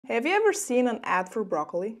Have you ever seen an ad for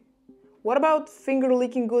broccoli? What about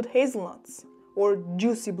finger-licking good hazelnuts? Or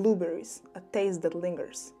juicy blueberries, a taste that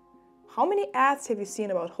lingers? How many ads have you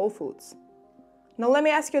seen about whole foods? Now let me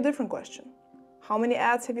ask you a different question. How many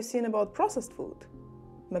ads have you seen about processed food?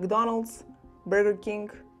 McDonald's, Burger King,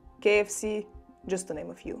 KFC, just to name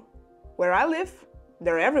a few. Where I live,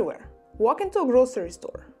 they're everywhere. Walk into a grocery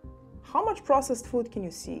store. How much processed food can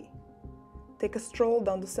you see? Take a stroll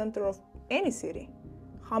down the center of any city.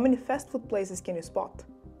 How many fast food places can you spot?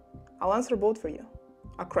 I'll answer both for you.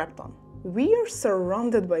 A crap ton. We are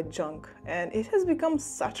surrounded by junk, and it has become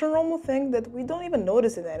such a normal thing that we don't even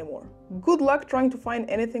notice it anymore. Good luck trying to find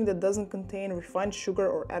anything that doesn't contain refined sugar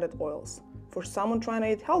or added oils. For someone trying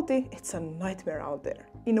to eat healthy, it's a nightmare out there.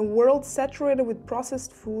 In a world saturated with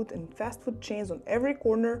processed food and fast food chains on every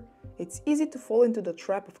corner, it's easy to fall into the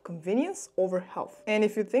trap of convenience over health. And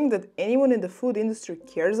if you think that anyone in the food industry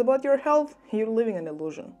cares about your health, you're living an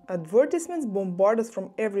illusion. Advertisements bombard us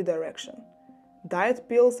from every direction. Diet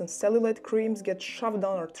pills and cellulite creams get shoved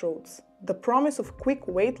down our throats. The promise of quick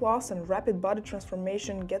weight loss and rapid body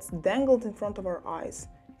transformation gets dangled in front of our eyes,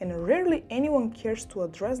 and rarely anyone cares to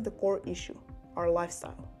address the core issue, our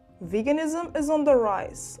lifestyle. Veganism is on the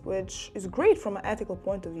rise, which is great from an ethical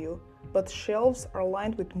point of view, but shelves are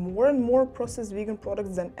lined with more and more processed vegan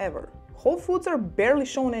products than ever. Whole foods are barely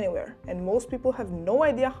shown anywhere, and most people have no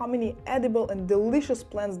idea how many edible and delicious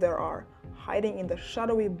plants there are, hiding in the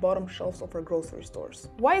shadowy bottom shelves of our grocery stores.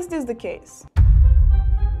 Why is this the case?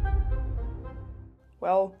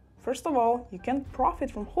 Well, first of all, you can't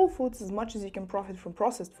profit from whole foods as much as you can profit from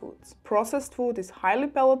processed foods. Processed food is highly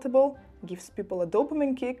palatable, gives people a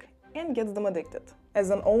dopamine kick, and gets them addicted.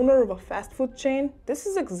 As an owner of a fast food chain, this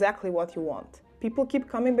is exactly what you want. People keep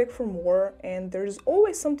coming back for more, and there's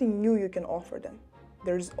always something new you can offer them.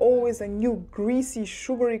 There's always a new greasy,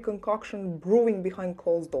 sugary concoction brewing behind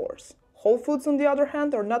closed doors. Whole foods, on the other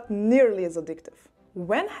hand, are not nearly as addictive.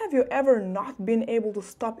 When have you ever not been able to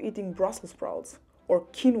stop eating Brussels sprouts, or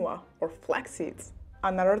quinoa, or flax seeds?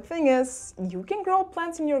 Another thing is, you can grow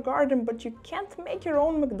plants in your garden, but you can't make your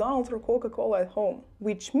own McDonald's or Coca-Cola at home,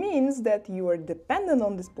 which means that you are dependent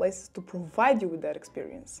on these places to provide you with that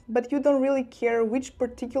experience. But you don't really care which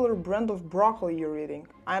particular brand of broccoli you're eating.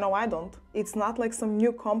 I know I don't. It's not like some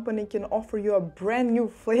new company can offer you a brand new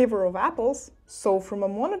flavor of apples. So from a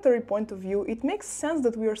monetary point of view, it makes sense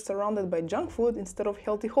that we are surrounded by junk food instead of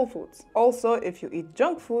healthy whole foods. Also, if you eat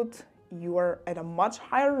junk food, you are at a much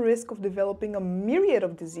higher risk of developing a myriad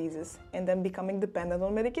of diseases and then becoming dependent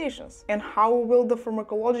on medications. And how will the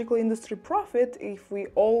pharmacological industry profit if we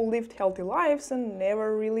all lived healthy lives and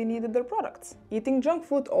never really needed their products? Eating junk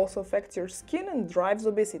food also affects your skin and drives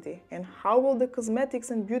obesity. And how will the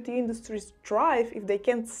cosmetics and beauty industries thrive if they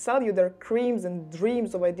can't sell you their creams and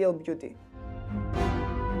dreams of ideal beauty?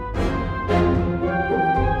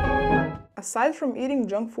 Aside from eating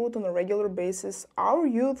junk food on a regular basis, our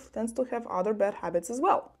youth tends to have other bad habits as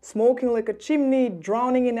well. Smoking like a chimney,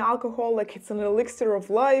 drowning in alcohol like it's an elixir of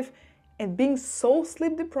life, and being so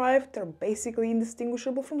sleep deprived they're basically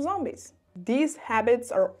indistinguishable from zombies. These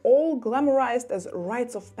habits are all glamorized as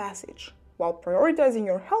rites of passage, while prioritizing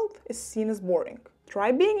your health is seen as boring.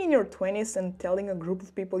 Try being in your 20s and telling a group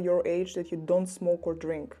of people your age that you don't smoke or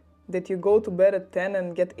drink, that you go to bed at 10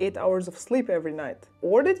 and get 8 hours of sleep every night,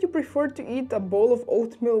 or that you prefer to eat a bowl of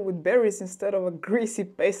oatmeal with berries instead of a greasy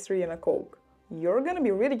pastry and a Coke. You're gonna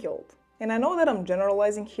be ridiculed. And I know that I'm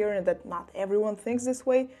generalizing here and that not everyone thinks this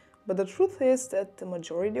way, but the truth is that the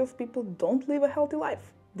majority of people don't live a healthy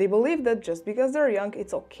life. They believe that just because they're young,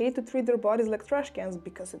 it's okay to treat their bodies like trash cans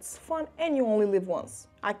because it's fun and you only live once.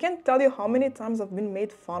 I can't tell you how many times I've been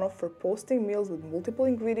made fun of for posting meals with multiple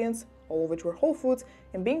ingredients, all of which were whole foods,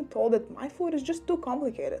 and being told that my food is just too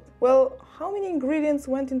complicated. Well, how many ingredients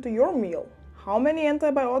went into your meal? How many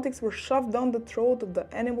antibiotics were shoved down the throat of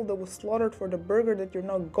the animal that was slaughtered for the burger that you're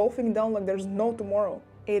now gulping down like there's no tomorrow?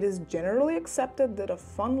 It is generally accepted that a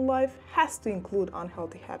fun life has to include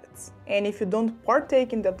unhealthy habits. And if you don't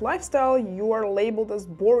partake in that lifestyle, you are labeled as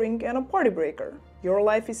boring and a party breaker. Your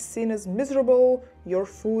life is seen as miserable, your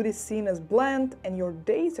food is seen as bland, and your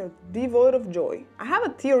days are devoid of joy. I have a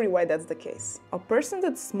theory why that's the case. A person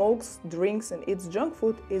that smokes, drinks, and eats junk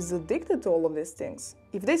food is addicted to all of these things.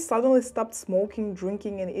 If they suddenly stopped smoking,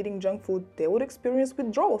 drinking, and eating junk food, they would experience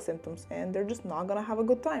withdrawal symptoms, and they're just not gonna have a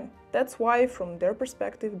good time. That's why, from their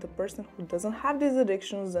perspective, the person who doesn't have these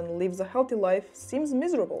addictions and lives a healthy life seems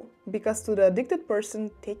miserable. Because to the addicted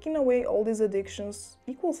person, taking away all these addictions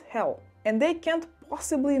equals hell. And they can't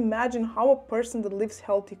possibly imagine how a person that lives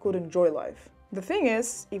healthy could enjoy life. The thing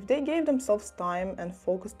is, if they gave themselves time and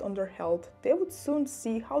focused on their health, they would soon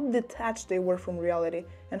see how detached they were from reality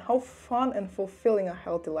and how fun and fulfilling a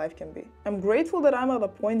healthy life can be. I'm grateful that I'm at a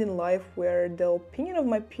point in life where the opinion of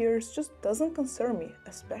my peers just doesn't concern me,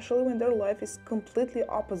 especially when their life is completely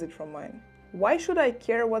opposite from mine. Why should I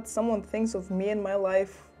care what someone thinks of me and my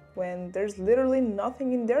life when there's literally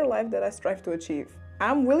nothing in their life that I strive to achieve?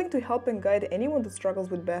 I'm willing to help and guide anyone that struggles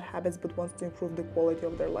with bad habits but wants to improve the quality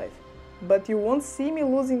of their life. But you won't see me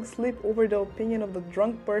losing sleep over the opinion of the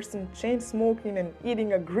drunk person chain smoking and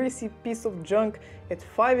eating a greasy piece of junk at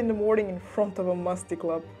 5 in the morning in front of a musty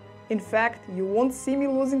club. In fact, you won't see me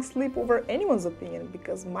losing sleep over anyone's opinion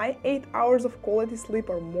because my 8 hours of quality sleep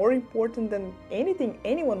are more important than anything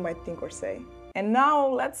anyone might think or say. And now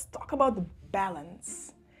let's talk about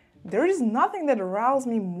balance. There is nothing that riles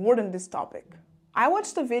me more than this topic. I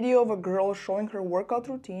watched a video of a girl showing her workout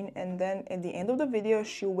routine, and then at the end of the video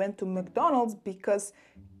she went to McDonald's because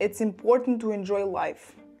it's important to enjoy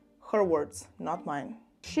life. Her words, not mine.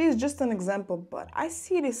 She is just an example, but I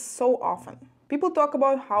see this so often. People talk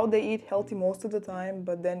about how they eat healthy most of the time,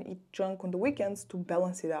 but then eat junk on the weekends to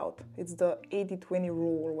balance it out. It's the 80-20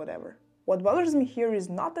 rule or whatever. What bothers me here is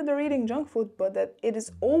not that they're eating junk food, but that it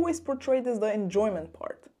is always portrayed as the enjoyment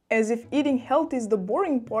part. As if eating healthy is the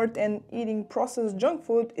boring part and eating processed junk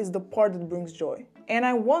food is the part that brings joy. And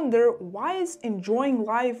I wonder, why is enjoying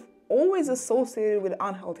life always associated with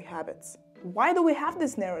unhealthy habits? Why do we have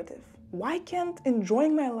this narrative? Why can't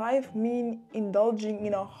enjoying my life mean indulging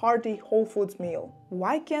in a hearty whole foods meal?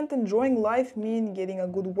 Why can't enjoying life mean getting a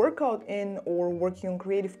good workout in, or working on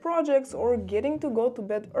creative projects, or getting to go to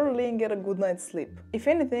bed early and get a good night's sleep? If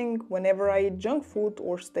anything, whenever I eat junk food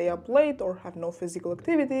or stay up late or have no physical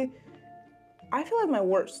activity, I feel at my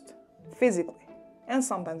worst, physically and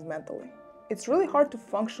sometimes mentally. It's really hard to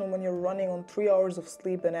function when you're running on 3 hours of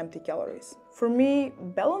sleep and empty calories. For me,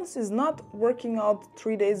 balance is not working out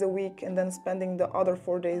 3 days a week and then spending the other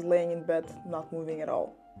 4 days laying in bed, not moving at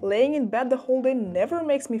all. Laying in bed the whole day never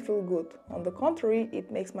makes me feel good. On the contrary,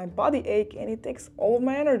 it makes my body ache and it takes all of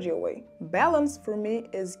my energy away. Balance for me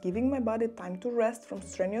is giving my body time to rest from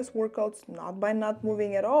strenuous workouts, not by not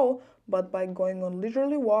moving at all, but by going on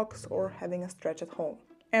leisurely walks or having a stretch at home.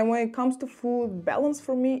 And when it comes to food, balance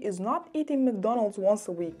for me is not eating McDonald's once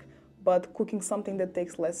a week, but cooking something that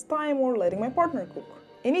takes less time or letting my partner cook.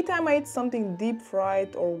 Anytime I eat something deep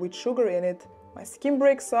fried or with sugar in it, my skin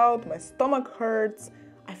breaks out, my stomach hurts,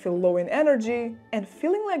 I feel low in energy, and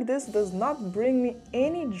feeling like this does not bring me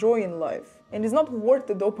any joy in life and is not worth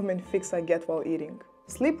the dopamine fix I get while eating.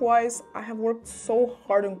 Sleep-wise, I have worked so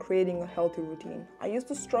hard on creating a healthy routine. I used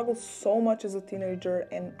to struggle so much as a teenager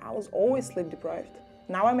and I was always sleep deprived.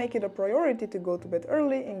 Now I make it a priority to go to bed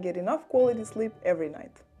early and get enough quality sleep every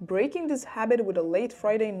night. Breaking this habit with a late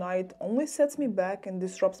Friday night only sets me back and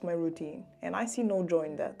disrupts my routine, and I see no joy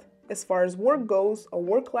in that. As far as work goes, a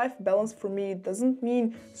work-life balance for me doesn't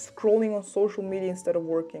mean scrolling on social media instead of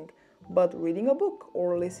working, but reading a book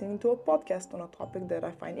or listening to a podcast on a topic that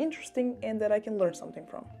I find interesting and that I can learn something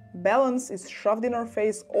from. Balance is shoved in our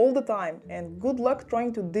face all the time, and good luck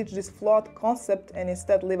trying to ditch this flawed concept and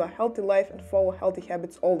instead live a healthy life and follow healthy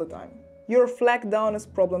habits all the time. You're flagged down as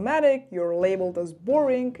problematic, you're labeled as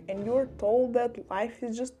boring, and you're told that life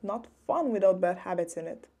is just not fun without bad habits in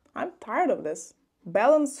it. I'm tired of this.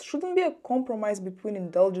 Balance shouldn't be a compromise between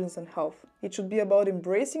indulgence and health. It should be about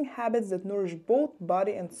embracing habits that nourish both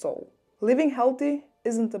body and soul. Living healthy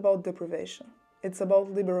isn't about deprivation. It's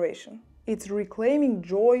about liberation. It's reclaiming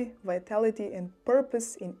joy, vitality, and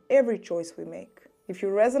purpose in every choice we make. If you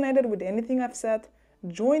resonated with anything I've said,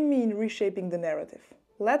 join me in reshaping the narrative.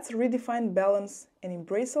 Let's redefine balance and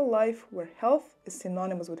embrace a life where health is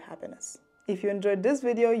synonymous with happiness. If you enjoyed this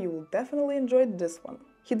video, you will definitely enjoy this one.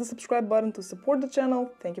 Hit the subscribe button to support the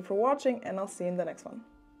channel. Thank you for watching, and I'll see you in the next one.